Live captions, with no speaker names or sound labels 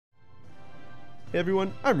Hey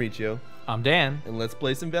everyone, I'm Riccio, I'm Dan. and let's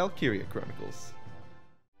play some Valkyria Chronicles.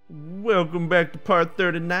 Welcome back to part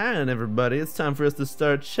 39, everybody. It's time for us to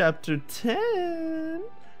start chapter 10.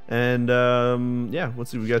 And, yeah,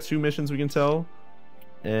 let's see, we got 2 missions we can tell.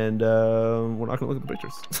 And, we're not gonna look at the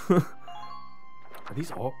pictures. Are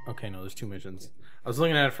these all? Okay, no, there's 2 missions. I was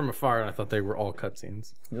looking at it from afar and I thought they were all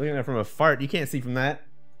cutscenes. You're looking at it from a fart, you can't see from that.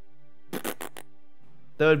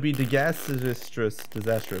 That would be disastrous,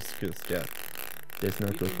 because, yeah. There's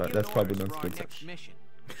not good fight. That's probably not good such.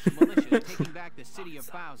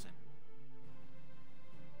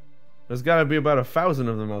 There's gotta be about 1,000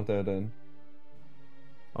 of them out there then.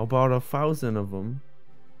 About 1,000 of them.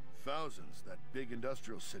 Thousands, that big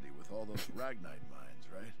industrial city with all those Ragnite mines,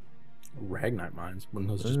 right? Ragnite mines?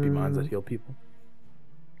 Wouldn't those just be mines that heal people?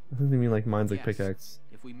 I think they mean like mines like pickaxe.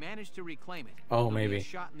 If we manage to reclaim it, oh, maybe. A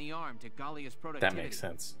shot in the arm to Gallia's That productivity. makes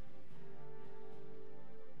sense.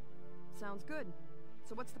 Sounds good.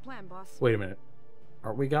 So what's the plan, boss? Wait a minute.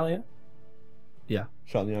 Aren't we Gallia? Yeah,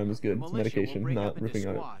 shot in the arm is good. It's medication, not ripping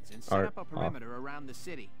out art off. Around the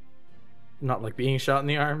city. Not like being shot in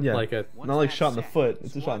the arm? Yeah, like a... not like shot in the foot.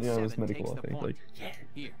 It's a shot in the arm is medical, I think. Like, yeah.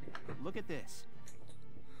 Here, look at this.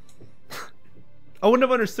 I wouldn't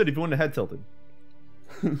have understood if you wouldn't have head tilted.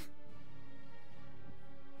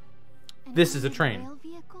 This is a train.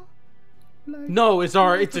 No, it's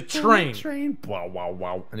a train. Train. Wow, wow,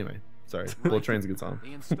 wow. Anyway, sorry. Bullet Train's a good song.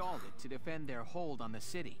 They installed it to defend their hold on the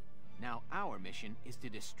city. Now our mission is to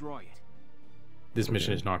destroy it. This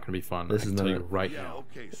mission is not going to be fun. This I can is tell not. you right now.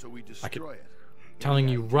 Okay, so we destroy it. Telling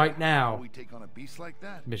you right now. We take on a beast like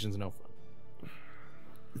that. Mission's no fun.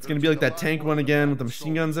 It's gonna be like that tank one again with the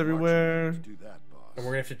machine guns everywhere. And we're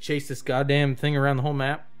gonna have to chase this goddamn thing around the whole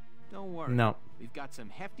map? Don't worry. No. We've got some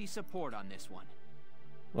hefty support on this one.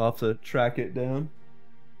 We'll have to track it down.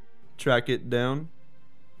 Track it down.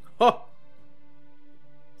 Oh!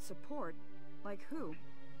 Support? Like who?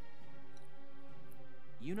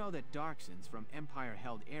 You know that Darksons from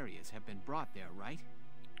Empire-held areas have been brought there, right?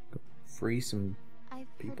 Free some I've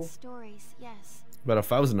people? heard stories, yes. About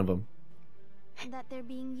 1,000 of them. That they're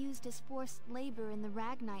being used as forced labor in the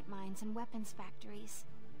Ragnite mines and weapons factories.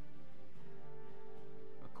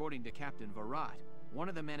 According to Captain Virat, one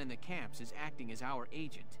of the men in the camps is acting as our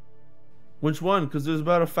agent. Which one? Because there's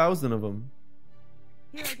about 1,000 of them.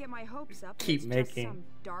 Here I get my hopes up. Keep it's making. Just some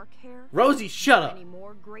dark hair. Rosie, shut up! Any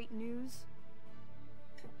more great news?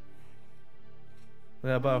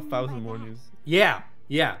 Yeah, about 1,000 more news. Yeah,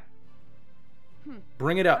 yeah.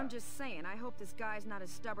 Bring it up. I'm just saying, I hope this guy's not as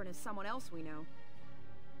stubborn as someone else we know.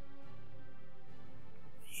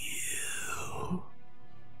 You.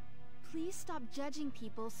 Please stop judging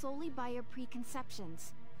people solely by your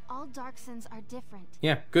preconceptions. All Darksons are different.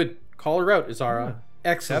 Yeah, good. Call her out, Izara. Yeah.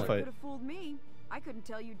 Excellent. Fight. Could have fooled me. I couldn't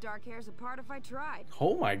tell you dark hairs apart if I tried.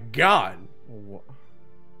 Oh my god.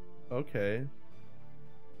 Okay.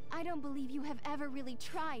 I don't believe you have ever really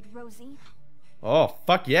tried, Rosie. Oh,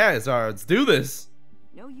 fuck yeah, Zara. Let's do this.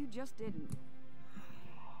 No, you just didn't.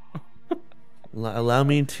 Allow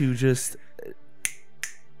me to just...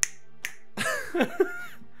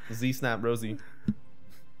 Z-snap Rosie.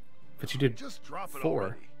 But you did Just drop it 4.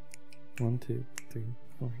 already. 1, 2, 3,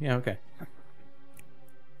 4. Yeah, okay.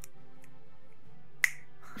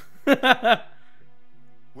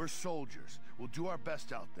 We're soldiers. We'll do our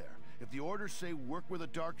best out there. If the orders say work with a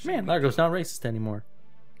dark Man, Largo's not racist anymore.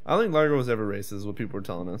 I don't think Largo was ever racist, is what people were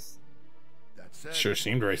telling us. Sure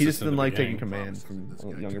seemed racist. He just in the didn't like beginning. taking command from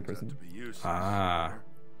a younger person. Ah.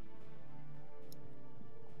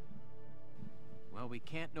 Well, we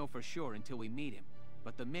can't know for sure until we meet him,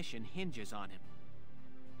 but the mission hinges on him.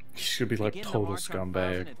 He should be like Begin the total march on scumbag.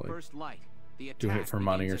 Thousand at Like, first light. The doing it attack for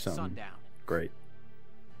money begins or at something. sundown. Great.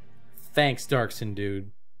 Thanks, Darkson,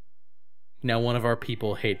 dude. Now one of our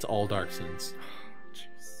people hates all Darksons.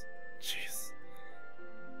 Jeez. Jeez.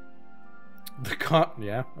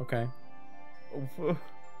 Yeah, okay.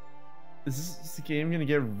 Is this game gonna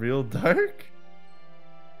get real dark?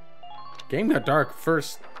 Game got dark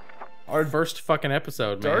our first fucking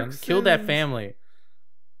episode, man. Killed that family.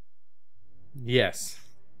 Yes.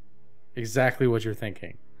 Exactly what you're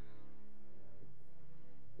thinking.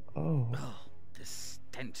 Oh. This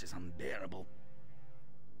stench is unbearable.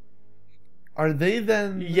 Are they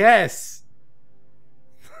then? Yes.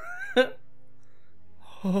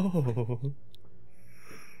 Oh.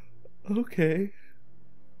 Okay.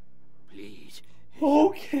 Please.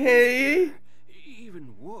 Okay.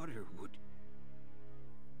 Even water would.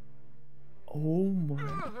 Oh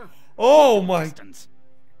my. Oh my. Distance.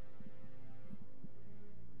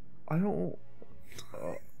 I don't.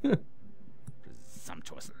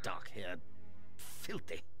 Presumptuous, dark-haired,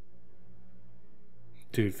 filthy.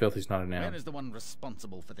 Dude, filthy's not a Where noun. is the one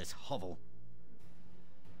responsible for this hovel?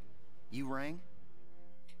 You rang?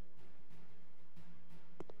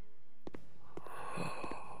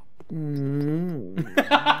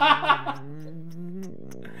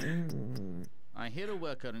 I hear a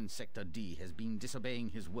worker in Sector D has been disobeying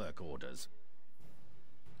his work orders.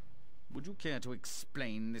 Would you care to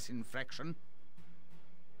explain this infraction?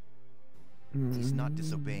 He's not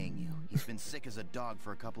disobeying you. He's been sick as a dog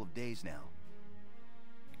for a couple of days now.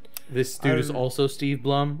 This dude is also Steve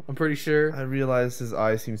Blum, I'm pretty sure. I realize his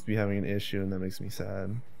eye seems to be having an issue, and that makes me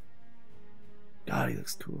sad. God, he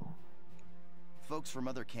looks cool. Folks from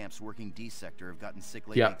other camps working D sector have gotten sick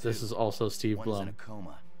lately. Yeah, this is also Steve One's Blum. in a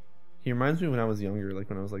coma. He reminds me when I was younger, like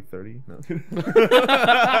when I was like 30. No.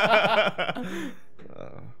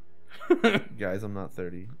 Guys, I'm not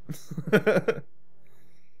 30.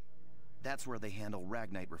 That's where they handle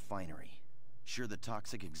Ragnite Refinery. Sure, the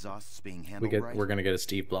toxic exhaust's being handled right? We're gonna get a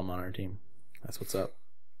Steve Blum on our team. That's what's up.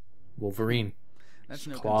 Wolverine. That's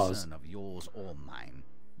no Claws. concern of yours or mine.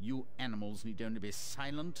 You animals need only be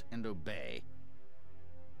silent and obey.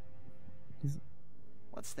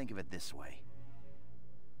 Let's think of it this way.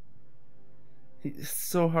 It's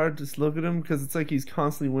so hard to just look at him because it's like he's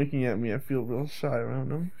constantly winking at me. I feel real shy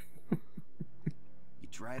around him. You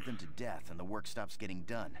drive them to death and the work stops getting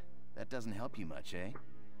done. That doesn't help you much, eh?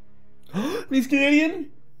 He's Canadian?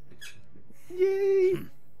 Yay!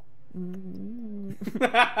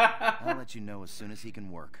 I'll let you know as soon as he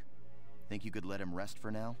can work. Think you could let him rest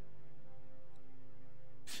for now?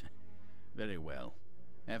 Very well.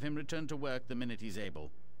 Have him return to work the minute he's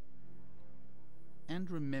able. And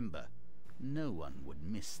remember, no one would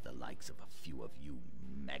miss the likes of a few of you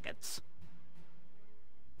maggots.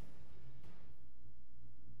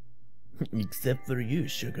 Except for you,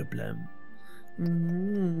 Sugar Plum.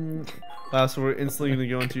 Wow, so we're instantly going to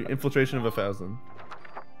go into infiltration of 1,000.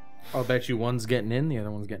 I'll bet you one's getting in, the other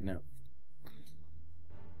one's getting out.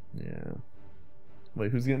 Yeah.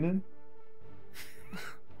 Wait, who's getting in?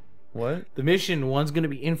 What? The mission, one's gonna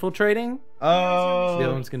be infiltrating, Oh. the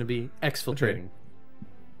other one's gonna be exfiltrating. Okay.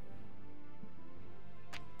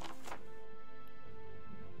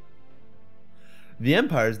 The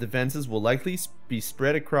Empire's defenses will likely be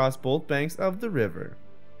spread across both banks of the river.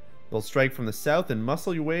 They'll strike from the south and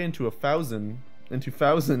muscle your way into 1,000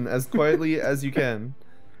 as quietly as you can.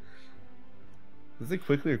 Is it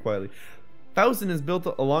quickly or quietly? 1,000 is built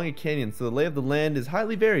along a canyon, so the lay of the land is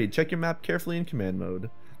highly varied. Check your map carefully in command mode.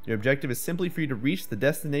 Your objective is simply for you to reach the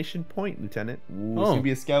destination point, Lieutenant. Ooh, it's gonna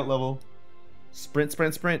be a scout level. Sprint,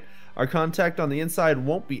 sprint, sprint. Our contact on the inside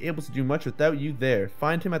won't be able to do much without you there.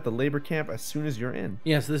 Find him at the labor camp as soon as you're in.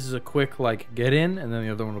 Yeah, so this is a quick, like, get in, and then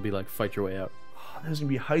the other one will be, like, fight your way out. Oh, there's gonna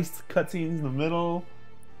be heist cutscenes in the middle.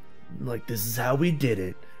 Like, this is how we did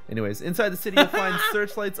it. Anyways, inside the city you'll find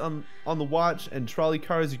searchlights on the watch and trolley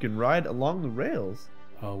cars you can ride along the rails.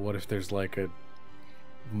 Oh, what if there's, like, a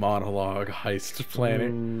monologue heist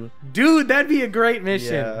planning? Ooh. Dude, that'd be a great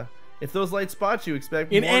mission. Yeah. If those lights spot you,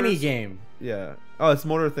 expect In mortars. any game. Yeah. Oh, it's a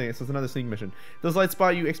mortar thing, so it's another sneak mission. If those lights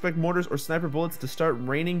spot you, expect mortars or sniper bullets to start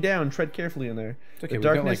raining down. Tread carefully in there. It's okay, The we've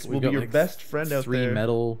got, darkness like, will be your like best friend out 3 there.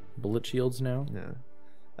 metal bullet shields now. Yeah.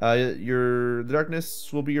 The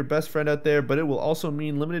darkness will be your best friend out there, but it will also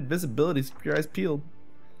mean limited visibility. So keep your eyes peeled.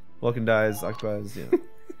 Vulcan dies, occupies, yeah.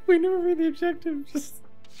 We never made the objective. Just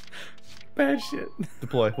bad shit.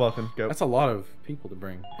 Deploy, Vulcan, go. That's a lot of people to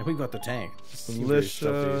bring. And we've got the tank. Seems pretty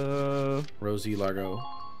stealthy. Militia. Rosie Largo.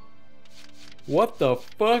 What the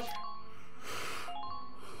fuck?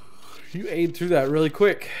 You ate through that really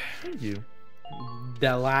quick. Thank you.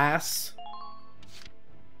 Dallas.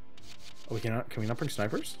 Oh, can we not bring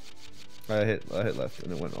snipers? I hit left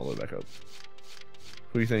and it went all the way back up.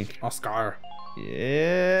 Who do you think? Oscar.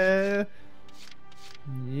 Yeah.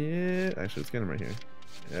 Yeah. Actually, let's get him right here.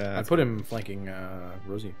 Yeah. I put him flanking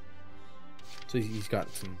Rosie. So he's got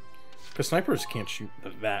some... Because snipers can't shoot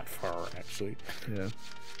that far, actually. Yeah.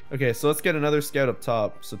 Okay, so let's get another scout up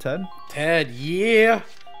top. So Ted? Ted, yeah.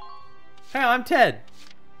 Hey, I'm Ted.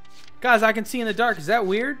 Guys, I can see in the dark. Is that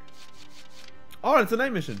weird? Oh, it's a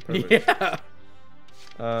night mission. Perfect. Yeah.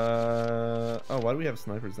 Oh, why do we have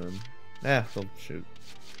snipers then? Yeah, they'll shoot.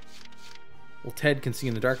 Well, Ted can see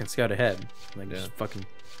in the dark and scout ahead. Like, Yeah. just fucking...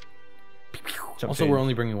 Jump Also, chain. we're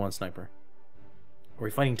only bringing one sniper. Are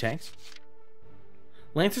we fighting tanks?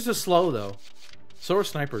 Lancers are slow, though. So are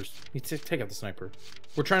snipers. You take out the sniper.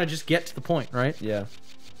 We're trying to just get to the point, right? Yeah.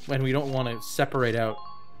 And we don't want to separate out.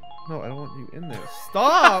 No, I don't want you in there.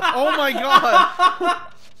 Stop! Oh my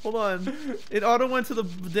god! Hold on. It auto went to the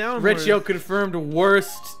downward. Riccio confirmed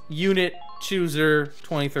worst unit chooser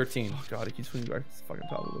 2013. Oh god, it keeps swinging back to the fucking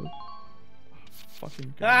top of the loop.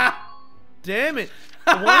 fucking god. Damn it!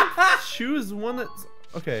 I want to choose one that's...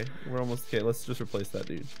 Okay, we're almost... Okay, let's just replace that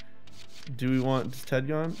dude. Do we want... Is Ted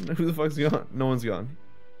gone? Who the fuck's gone? No one's gone.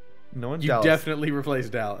 No one? You Dallas. definitely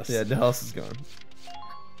replaced Dallas. Yeah, Dallas is gone.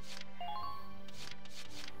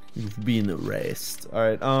 You've been erased.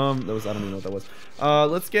 Alright, that was... I don't even know what that was.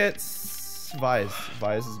 Let's get... Vise.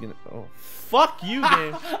 Vise is gonna... Oh, fuck you,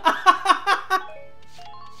 game!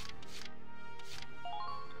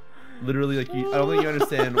 Literally, like, I don't think you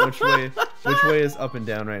understand which way is up and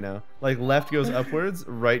down right now. Like, left goes upwards,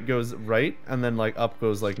 right goes right, and then, like, up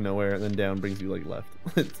goes, like, nowhere, and then down brings you, like, left.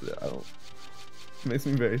 It makes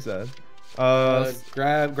me very sad.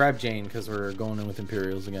 Grab Jane, because we're going in with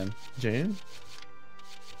Imperials again. Jane?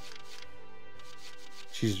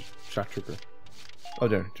 She's shock trooper. Oh,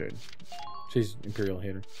 there, Jane. She's Imperial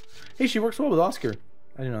hater. Hey, she works well with Oscar.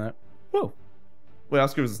 I didn't know that. Whoa. Wait,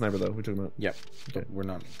 Oscar was a sniper, though. We took him out. Yep. Okay. We're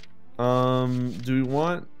not. Do we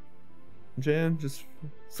want Jan? Just...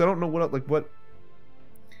 So I don't know what...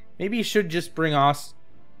 Maybe you should just bring Os...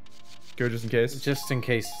 Go just in case? Just in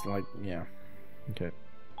case, like, yeah. Okay.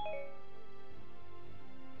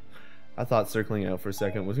 I thought circling out for a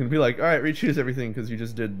second was going to be like, alright, re-choose everything because you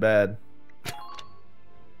just did bad.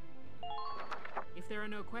 If there are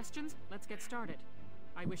no questions, let's get started.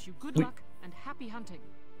 I wish you good luck and happy hunting.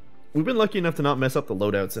 We've been lucky enough to not mess up the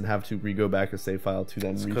loadouts and have to re-go back a save file to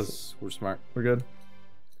then because we're smart. We're good.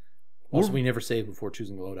 Also, we never saved before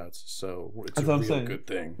choosing the loadouts, so it's a real good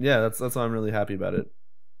thing. Yeah, that's why I'm really happy about it.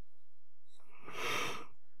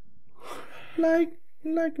 Like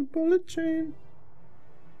a bullet train.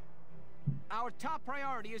 Our top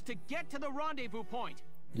priority is to get to the rendezvous point.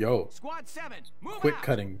 Yo. Squad 7, move Quick out.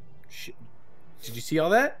 cutting. Shit. Did you see all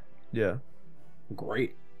that? Yeah.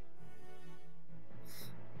 Great.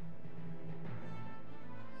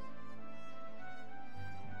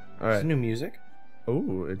 Alright. Is new music?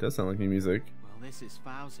 Oh, it does sound like new music. Well, this is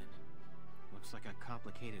Fousen. Looks like a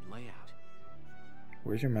complicated layout.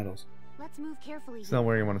 Where's your medals? Let's move carefully. He's not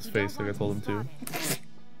wearing them on his face like I told him to.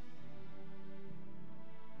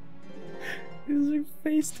 He's like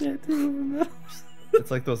face tattoo of medals.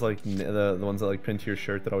 It's like those like the ones that like pin to your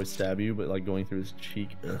shirt that always stab you, but like going through his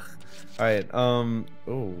cheek. Ugh. All right. Oh.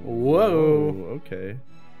 Whoa. Okay.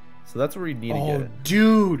 So that's where we need to Oh, get.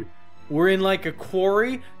 dude, we're in like a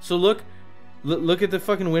quarry. So look at the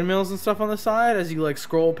fucking windmills and stuff on the side as you like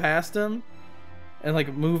scroll past them, and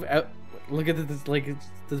like move out. Look at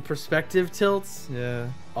the perspective tilts. Yeah.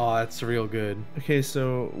 Oh, that's real good. Okay,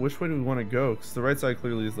 so which way do we want to go? Because the right side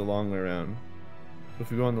clearly is the long way around. So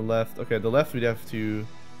if we go on the left, okay, the left we'd have to.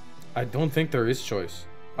 I don't think there is choice.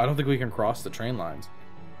 I don't think we can cross the train lines.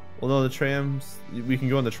 Well, no, the trams we can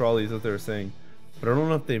go on the trolleys, as they were saying, but I don't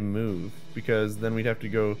know if they move because then we'd have to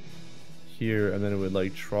go here and then it would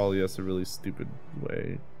like trolley us a really stupid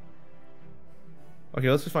way. Okay,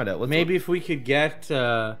 let's just find out. Maybe if we could get,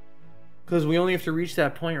 because we only have to reach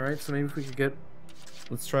that point, right? So maybe if we could get,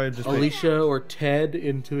 let's try just Alicia or Ted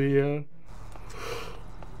into a.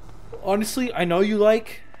 Honestly, I know you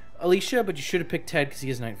like Alicia, but you should have picked Ted because he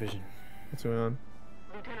has night vision. What's going on?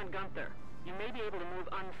 Lieutenant Gunther, you may be able to move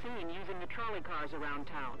unseen using the trolley cars around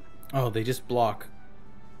town. Oh, they just block.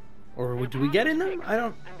 Or do we get in them? I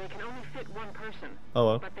don't. And they can only fit one person. Oh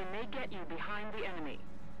well. But they may get you behind the enemy.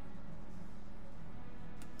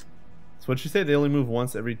 So what'd she say? They only move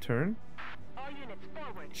once every turn? All units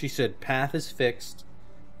forward. She said path is fixed.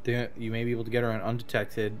 You may be able to get around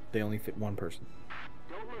undetected. They only fit one person.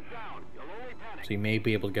 Don't look down. You'll only panic. So you may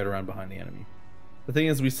be able to get around behind the enemy. The thing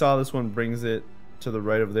is, we saw this one brings it to the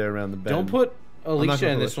right over there around the bend. Don't put Alicia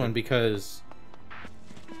in this Alicia. one because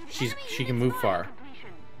she can move far.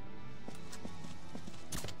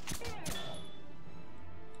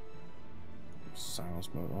 Silence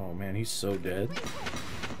mode. Oh man, he's so dead.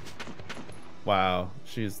 Wow,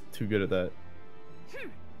 she's too good at that.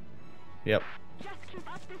 Yep. Just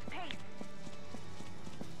keep up this pace.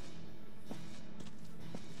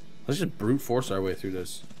 Let's just brute force our way through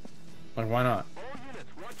this. Like, why not? All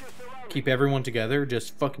units, watch your surroundings. Keep everyone together,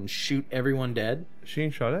 just fucking shoot everyone dead? She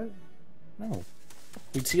ain't shot at? No.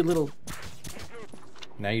 We'd see a little...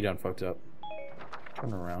 Now you done fucked up.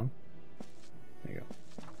 Turn around. There you go.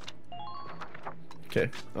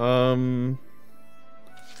 Okay.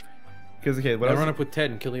 Because okay, what Now I was, run up with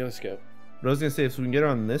Ted and kill the other scout. what I was gonna say is, so we can get her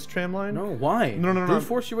on this tram line. No, why? No. Brute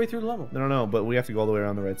force your way through the level. No. But we have to go all the way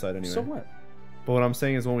around the right side anyway. So what? But what I'm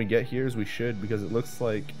saying is, when we get here, is we should, because it looks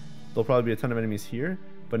like there'll probably be a ton of enemies here,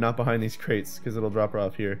 but not behind these crates, because it'll drop her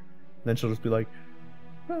off here. And then she'll just be like,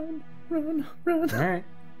 run. Alright.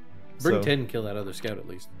 Bring So- Ted and kill that other scout at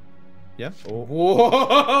least. Yeah. Oh,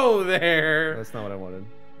 Whoa there! that's not what I wanted.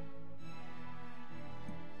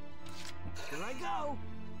 Here I go.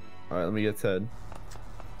 Alright, let me get Ted.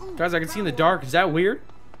 Guys, I can see in the dark. Is that weird?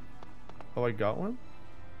 Oh, I got one?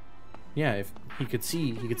 Yeah, if he could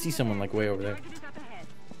see someone like way over there.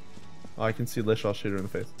 Oh, I can see Lish. I'll shoot her in the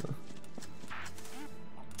face.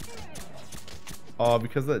 Oh,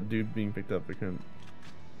 because that dude being picked up, I couldn't.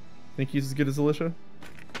 Think he's as good as Alicia?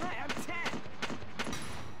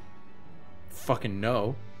 Fucking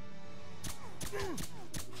no.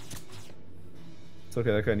 It's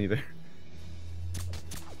okay, that guy neither.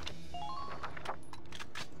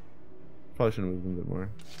 Probably should have moved him a bit more.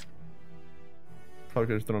 Probably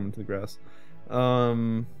could have thrown him into the grass.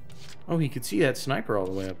 Oh, he could see that sniper all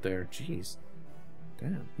the way up there. Jeez.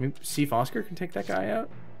 Damn. Maybe see if Oscar can take that guy out?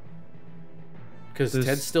 Because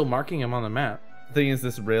Ted's still marking him on the map. The thing is,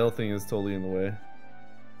 this rail thing is totally in the way.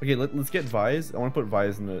 Okay, let's get Vise. I want to put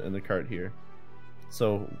Vise in the cart here.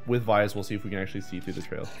 So with Vise, we'll see if we can actually see through the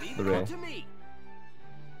trail, the rail. So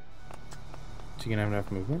you gonna have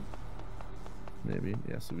enough movement? Maybe.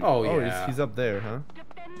 Yeah. So we, oh yeah. He's up there, huh?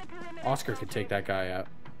 Oscar could take that guy out.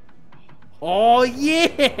 Oh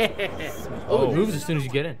yeah! Oh, it moves as soon as you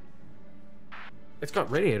get in. It's got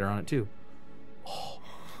radiator on it too. Oh.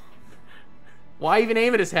 Why even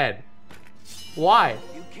aim at his head? Why?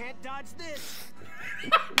 You can't dodge this.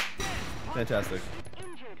 Fantastic.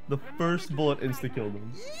 The first bullet insta-killed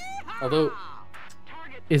him. Although,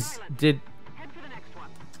 you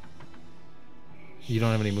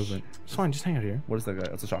don't have any movement. It's fine, just hang out here. What is that guy?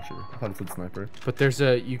 That's a sharpshooter. I thought it said sniper. But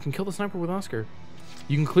you can kill the sniper with Oscar.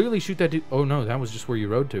 You can clearly shoot that dude. Oh no, that was just where you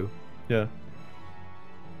rode to. Yeah.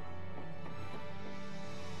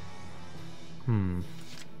 Well,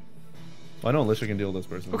 I know Alicia can deal with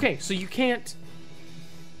this person. Okay, so you can't.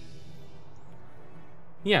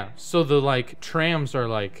 Yeah, so the like trams are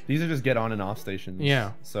like. These are just get on and off stations.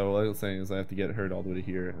 Yeah. So what I was saying is I have to get her all the way to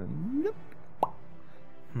here and. Yep.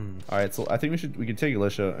 All right, so I think we could take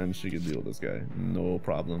Alicia and she could deal with this guy, no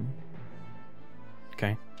problem.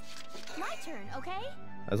 Okay. My turn, okay?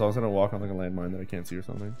 As long as I don't walk on like a landmine that I can't see or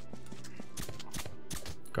something.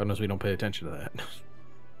 God knows we don't pay attention to that.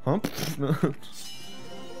 Hump? No.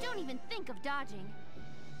 Don't even think of dodging.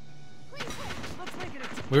 Please, let's make it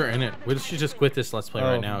a We're in it. We should just quit this Let's Play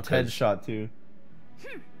right now. Ted shot too.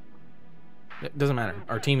 It doesn't matter.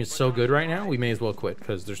 Our team is so good right now, we may as well quit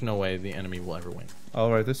because there's no way the enemy will ever win. Oh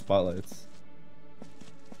right, there's spotlights.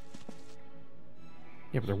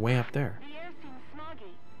 Yeah, but they're way up there.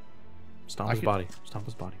 Stomp his body. Stomp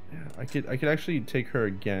his body. Yeah, I could actually take her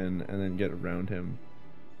again and then get around him.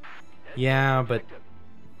 Yeah, but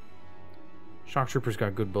Shock Trooper's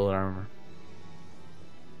got good bullet armor.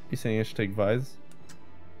 You saying I should take Vise?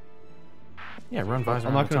 Yeah, run Vise.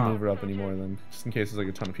 I'm not gonna move her up anymore then, just in case there's like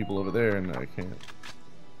a ton of people over there and I can't.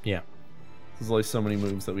 Yeah. There's only so many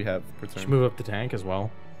moves that we have per turn. Just move up the tank as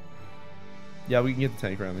well. Yeah, we can get the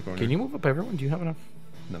tank around the corner. Can you move up everyone? Do you have enough?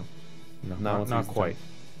 No. No, not quite.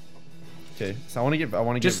 Okay, so I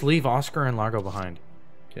want to just leave Oscar and Largo behind.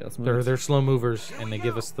 Okay, let's move. They're slow movers and they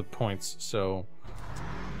give us the points. So,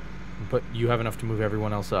 but you have enough to move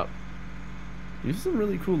everyone else up. These are some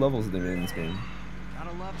really cool levels that they made in this game.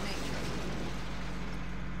 Gotta love nature.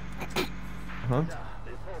 Huh?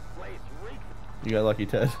 You got lucky,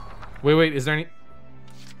 Ted. Wait, is there any?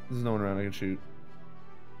 There's no one around I can shoot.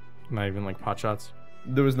 Not even like pot shots?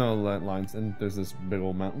 There was no lines, and there's this big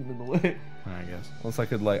old mountain in the way. I guess. Unless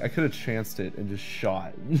I could have chanced it and just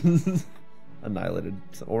shot. Annihilated.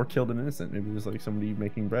 Or killed an innocent. Maybe it was like somebody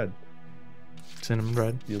making bread. Cinnamon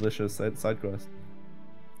bread. The Alicia side quest.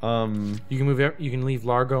 You can leave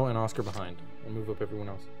Largo and Oscar behind and move up everyone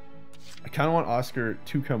else. I kind of want Oscar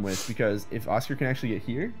to come with because if Oscar can actually get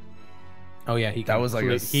here. Oh yeah, he can. That was like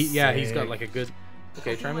he's got like a good.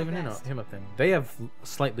 Okay, try moving him up then. They have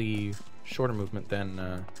slightly shorter movement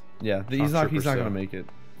than. Yeah, he's not gonna make it.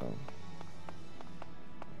 Oh.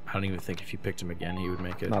 I don't even think if you picked him again, he would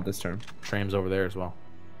make it. Not this turn. Tram's over there as well.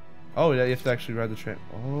 Oh yeah, you have to actually ride the tram.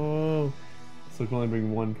 Oh, so we can only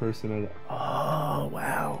bring one person at. Oh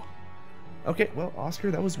wow. Okay, well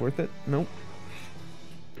Oscar, that was worth it. Nope.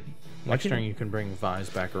 Next turn you can bring Vise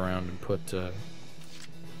back around and put.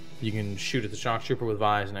 You can shoot at the Shock Trooper with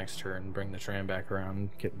Vise next turn, and bring the tram back around and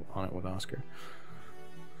get on it with Oscar.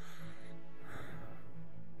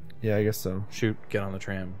 Yeah, I guess so. Shoot, get on the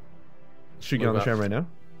tram. Shoot, get on the tram right now?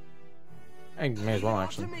 I may as well,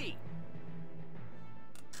 actually.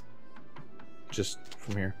 Just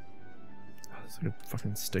from here. Oh, there's like a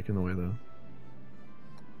fucking stick in the way, though.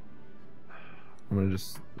 I'm gonna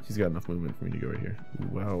just... He's got enough movement for me to go right here.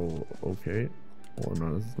 Wow, okay. Or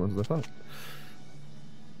not as much as I thought.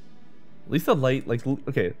 At least the light, like...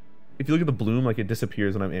 Okay. if you look at the bloom, like it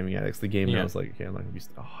disappears when I'm aiming at it. 'Cause the game knows like, okay, I'm not gonna be.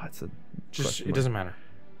 Oh, it's a. Just it doesn't matter.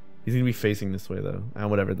 He's gonna be facing this way though, and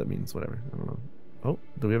whatever that means, whatever. I don't know. Oh,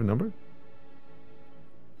 do we have a number?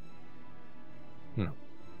 No.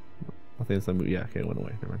 I think it's a movie. Yeah, okay, it went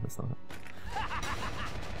away. Never mind, that's not it.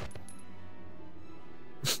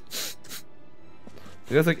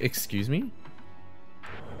 You guys like, excuse me?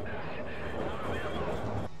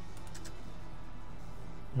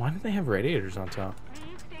 Why do they have radiators on top?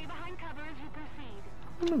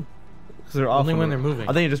 I don't know. Because they're off only when they're moving.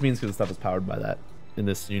 I think it just means because the stuff is powered by that in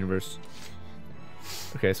this universe.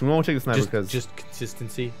 Okay, so we won't take the sniper because just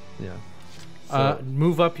consistency. Yeah. So,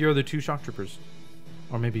 move up your other 2 shock troopers,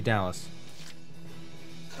 or maybe Dallas.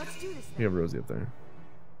 Let's do this. we have Rosie up there.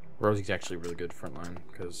 Rosie's actually really good front line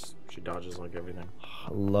because she dodges like everything. I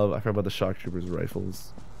forgot about the shock troopers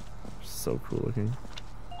rifles. So cool looking.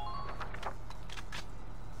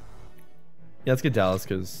 Yeah, let's get Dallas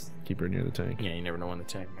because keep her near the tank. Yeah, you never know when the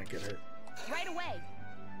tank might get hurt. Right away.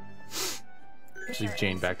 Just leave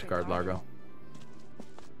Jane back to guard Largo.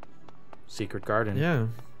 Secret garden. Yeah.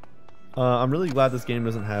 I'm really glad this game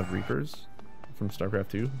doesn't have Reapers from StarCraft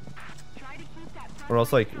 2. Or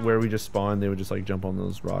else, like, where we just spawn, they would just, like, jump on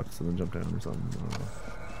those rocks and then jump down or something.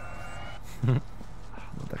 I don't know.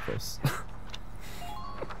 Not that close.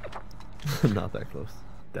 Not that close.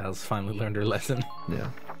 Dallas finally learned her lesson.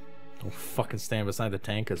 Yeah. Don't fucking stand beside the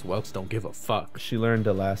tank because Welks don't give a fuck. She learned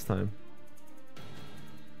it last time.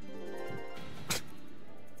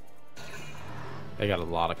 They got a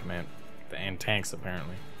lot of command. And tanks,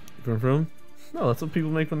 apparently. Vroom vroom? No, that's what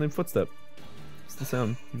people make when they footstep. It's the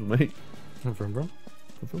sound people make. Vroom vroom. Vroom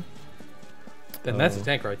vroom. Then that's a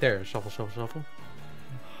tank right there. Shuffle, shuffle, shuffle.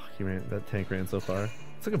 That tank ran so far.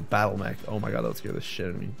 It's like a battle mech. Oh my god, that would scare the shit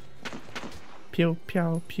out of me. Pew,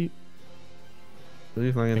 pew, pew. Really?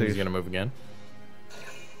 I think he's gonna move again.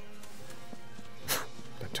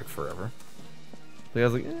 That took forever. So I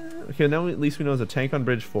was like, okay, now at least we know there's a tank on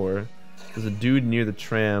Bridge 4. There's a dude near the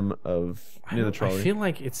tram near the trolley. I feel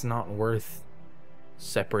like it's not worth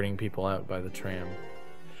separating people out by the tram.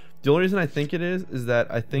 The only reason I think it is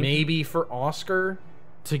that I think maybe for Oscar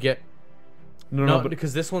to get no, but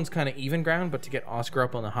because this one's kind of even ground, but to get Oscar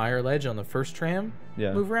up on the higher ledge on the first tram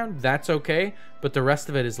move around, that's okay. But the rest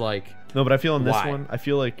of it is like no. But I feel on this one, I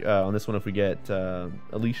feel like on this one, if we get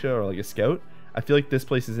Alicia or like a scout, I feel like this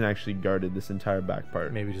place isn't actually guarded this entire back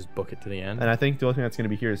part. Maybe just book it to the end. And I think the only thing that's going to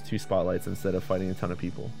be here is 2 spotlights instead of fighting a ton of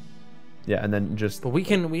people. Yeah, and then just. But we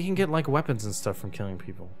can get like weapons and stuff from killing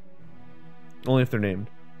people. Only if they're named.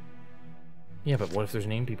 Yeah, but what if there's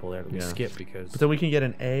named people there that we skip because? But then we can get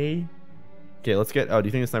an A. Okay, let's get. Oh, do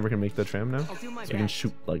you think the sniper can make the tram now? I'll do my so we can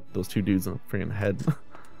shoot like those 2 dudes in the freaking head.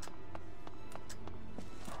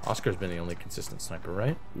 Oscar's been the only consistent sniper,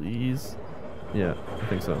 right? Please. Yeah, I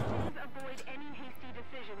think so.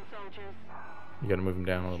 You gotta move him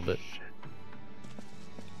down a little bit.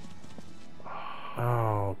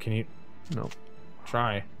 Oh, can you? No.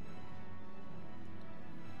 Try.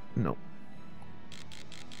 No.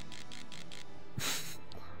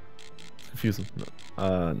 Confuse him.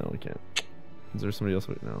 No. No, we can't. Is there somebody else?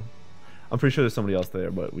 No. I'm pretty sure there's somebody else there,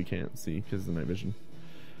 but we can't see because of the night vision.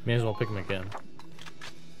 May as well pick him again.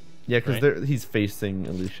 Yeah, because he's facing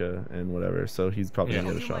Alicia and whatever, so he's probably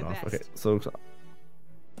gonna get a shot off. Okay, so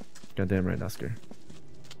goddamn right, Oscar.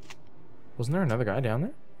 Wasn't there another guy down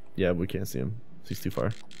there? Yeah, but we can't see him. He's too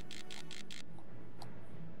far.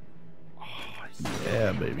 Oh,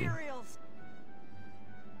 yeah, baby.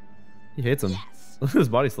 He hates him. Look at his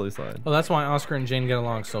body slowly slide. Well, that's why Oscar and Jane get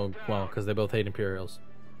along so well, because they both hate Imperials.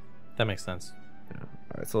 That makes sense. Yeah. All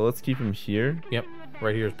right, so let's keep him here. Yep,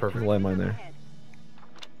 right here is perfect. Light mine there.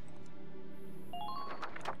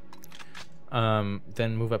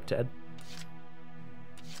 Then move up to Ed.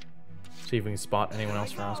 See if we can spot anyone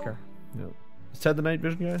else for Oscar. No. Is Ted the night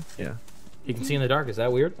vision guy? Yeah. He can see in the dark. Is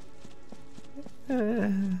that weird? Keep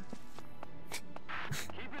advancing.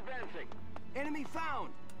 Enemy found.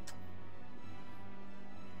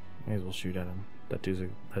 May as well shoot at him. That dude's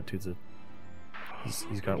a.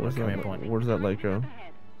 He's got one Where's command that, point. where does that light go?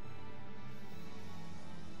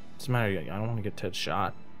 Doesn't matter. I don't want to get Ted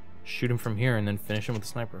shot. Shoot him from here and then finish him with the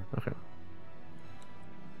sniper. Okay.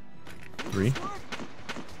 3.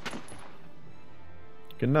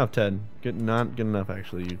 Good enough, Ted. Not good enough,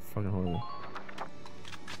 actually. You fucking horrible.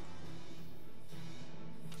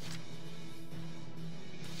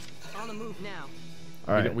 On the move now.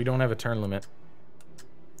 All right. We don't have a turn limit.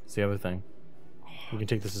 That's the other thing. We can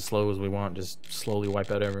take this as slow as we want. Just slowly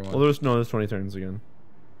wipe out everyone. Well, there's 20 turns again.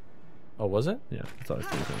 Oh, was it? Yeah, it's always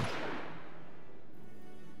 20 turns.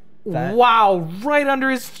 Wow, right under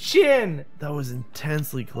his chin. That was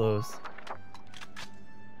intensely close.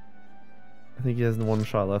 I think he has one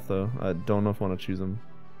shot left though. I don't know if I want to choose him.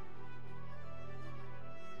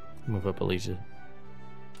 Move up, Alicia.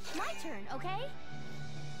 My turn, okay?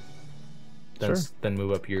 Then, Sure. Then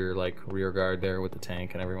move up your like rear guard there with the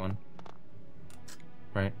tank and everyone.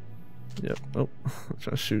 Right? Yep. Oh, I'm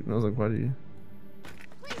trying to shoot, and I was like, why do you?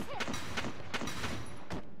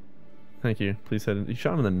 Thank you. Please hit him. You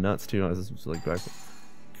shot him in the nuts too. I was just like back.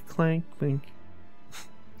 Clank, clink.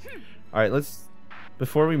 All right, let's.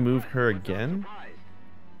 Before we move her again,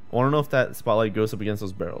 I want to know if that spotlight goes up against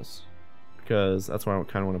those barrels, because that's where I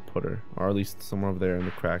kind of want to put her, or at least somewhere over there in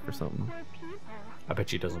the crack or something. I bet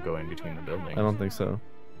she doesn't go in between the buildings. I don't think so.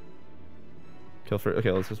 Kill for.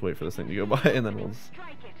 Okay, let's just wait for this thing to go by, and then we'll.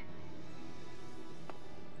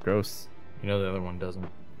 Gross. You know the other one doesn't.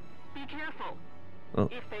 Be careful. Oh.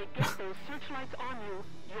 If they get those searchlights on you,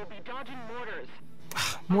 you'll be dodging mortars.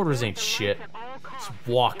 Mortars ain't shit. Just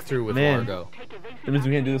walk through with Man. Largo. That means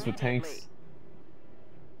we can't do this with tanks.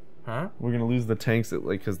 Huh? We're gonna lose the tanks,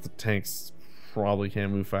 because the tanks probably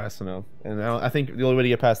can't move fast enough. And I think the only way to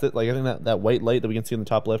get past it, like I think that white light that we can see on the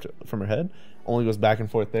top left from her head, only goes back and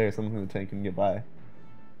forth there. So I don't think the tank can get by.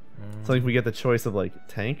 So like we get the choice of like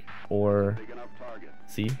tank or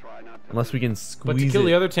see, unless we can squeeze. But to kill it.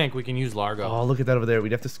 the other tank, we can use Largo. Oh, look at that over there.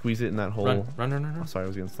 We'd have to squeeze it in that hole. Run. Oh, sorry, I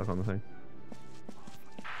was getting stuck on the thing.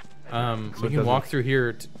 So we can walk through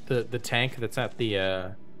here. The tank that's at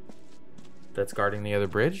the that's guarding the other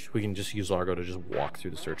bridge. We can just use Largo to just walk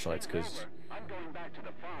through the searchlights because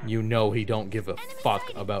you know he don't give a fuck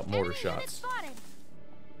about mortar shots.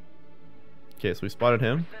 Okay, so we spotted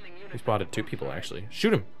him. We spotted 2 people actually.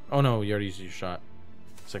 Shoot him! Oh no, you already used your shot.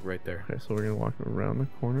 It's like right there. Okay, so we're gonna walk around the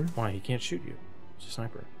corner. Why? He can't shoot you. It's a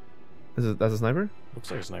sniper. That's a sniper?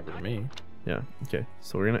 Looks like a sniper to me. Yeah. Okay,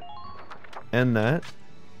 so we're gonna end that.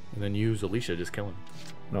 And then use Alicia, just kill him.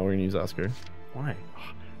 No, we're gonna use Oscar. Why?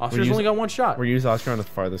 Oscar's only got 1 shot. We're gonna use Oscar on the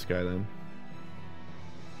farthest guy then.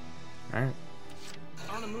 Alright.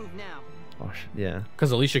 On the move now. Oh, yeah.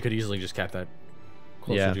 Because Alicia could easily just cap that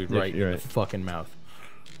closer dude right in you're the fucking mouth.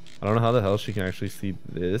 I don't know how the hell she can actually see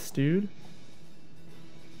this dude.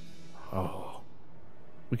 Oh.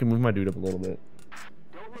 We can move my dude up a little bit.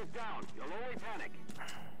 Don't look down. You'll only panic.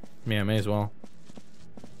 Yeah, may as well.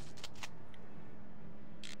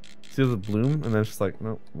 See the bloom, and then it's just like,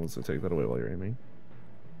 nope, let's just take that away while you're aiming.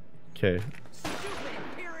 Okay.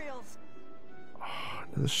 Oh,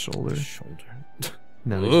 the shoulder.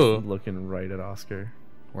 Now he's looking right at Oscar.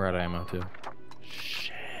 We're out of ammo too.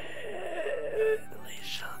 Shit.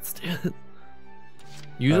 Alicia, let's do it.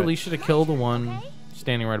 Use Alicia to kill the one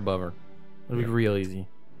standing right above her. It'll be real easy.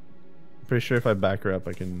 I'm pretty sure if I back her up,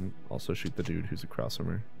 I can also shoot the dude who's across from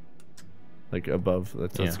her. Like above,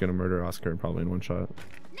 that's gonna murder Oscar probably in 1 shot.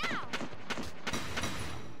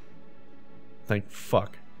 Thank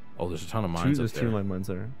fuck. Oh, there's a ton of mines There's up there. 2 mines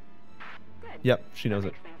there. Yep, she knows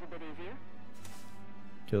it.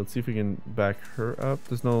 Okay, let's see if we can back her up.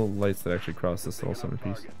 There's no lights that actually cross this little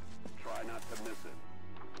centerpiece.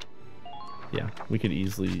 Yeah, we could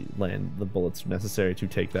easily land the bullets necessary to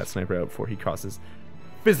take that sniper out before he causes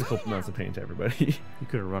physical amounts of pain to everybody. You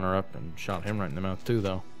could have run her up and shot him right in the mouth too,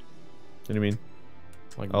 though. You know what I mean?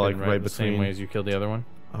 Like, like right the between. same way as you killed the other one.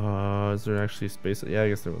 Is there actually space? Yeah, I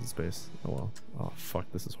guess there was a space. Oh well. Oh fuck,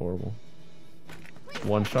 this is horrible.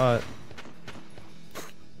 1 shot.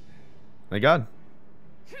 Thank God.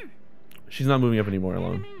 She's not moving up anymore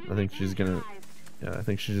alone. I think she's gonna. Yeah, I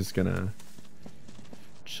think she's just gonna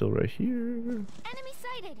chill right here. Enemy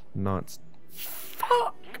sighted. Not.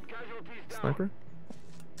 Fuck. Sniper.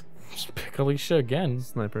 Just pick Alicia again.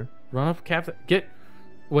 Sniper. Run up, Captain.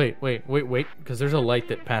 Wait, because there's a light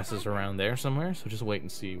that passes around there somewhere, so just wait and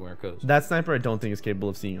see where it goes. That sniper I don't think is capable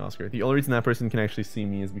of seeing Oscar. The only reason that person can actually see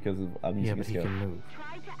me is because of I'm using but a he scope. can move.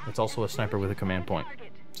 It's also a sniper with a command point.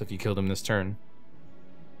 So if you killed him this turn.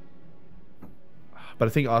 But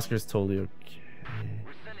I think Oscar's totally okay.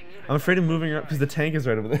 I'm afraid of moving her because the tank is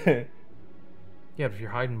right over there. Yeah, but if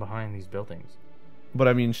you're hiding behind these buildings. But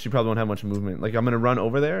I mean, she probably won't have much movement. Like I'm gonna run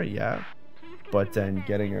over there, yeah. But then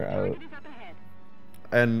getting her out.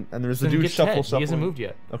 And there's a dude shuffle. He hasn't moved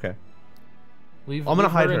yet. Okay. I'm gonna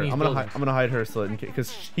hide her. I'm gonna hide her so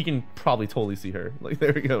because he can probably totally see her. Like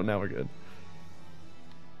there we go. Now we're good.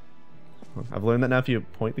 I've learned that now if you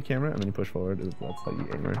point the camera and then you push forward, that's how you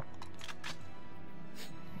aim her.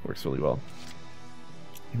 Works really well.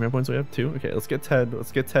 How many points do we have? 2. Okay, let's get Ted.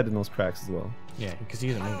 Let's get Ted in those cracks as well. Yeah, because he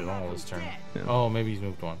hasn't moved at all this turn. Yeah. Oh, maybe he's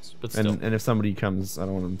moved once, but still. And if somebody comes, I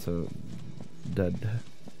don't want him to dead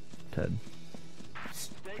Ted.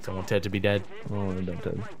 Don't want Ted to be dead. Oh, I don't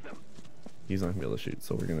Ted. He's not gonna be able to shoot,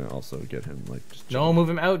 so we're gonna also get him like just. No, move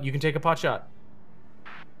him out. You can take a pot shot.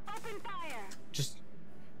 Just.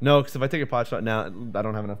 No, because if I take a pot shot now, I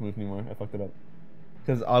don't have enough move anymore. I fucked it up.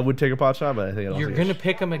 Because I would take a pot shot, but I think I'll. You're gonna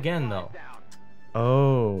pick him again though.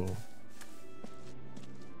 Oh.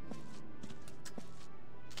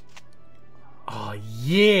 Oh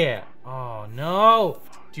yeah. Oh no.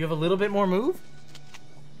 Do you have a little bit more move?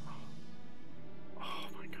 Oh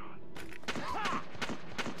my god.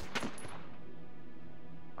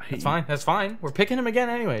 That's fine. That's fine. We're picking him again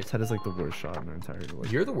anyways. Ted is like the worst shot in our entire.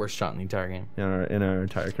 Like, You're the worst shot in the entire game. in our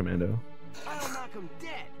entire commando. I'll knock him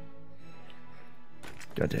dead.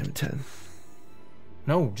 God damn it, Ted.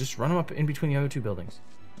 No, just run him up in between the other two buildings.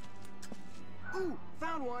 Ooh,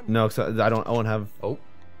 found one. No, because I won't have. Oh.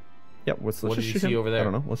 Yep. Let's What just did you shoot see him. over there? I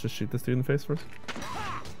don't know. Let's just shoot this dude in the face first.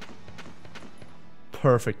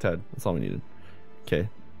 Perfect, Ted. That's all we needed. Okay.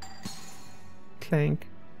 Clank.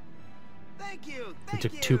 Thank you. We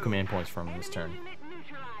took 2 command points from him this turn.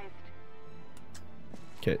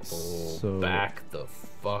 Okay. Oh, So back the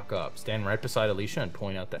fuck up. Stand right beside Alicia and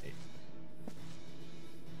point out that.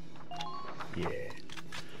 Yeah.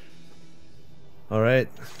 All right.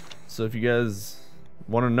 So if you guys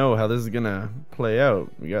want to know how this is gonna play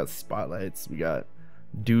out, we got spotlights. We got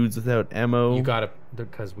dudes without ammo. You gotta,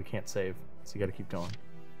 because we can't save, so you gotta keep going.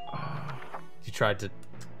 You tried to.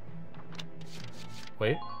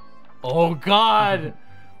 Wait. Oh God!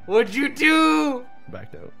 What'd you do?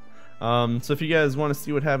 Backed out. So if you guys want to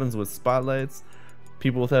see what happens with spotlights,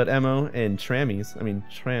 people without ammo, and trams,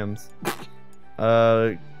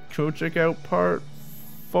 go check out part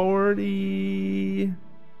 40,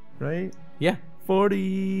 right? Yeah.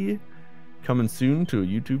 40. Coming soon to a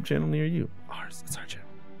YouTube channel near you. It's our channel.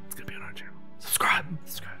 It's gonna be on our channel. Subscribe.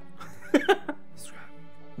 Subscribe.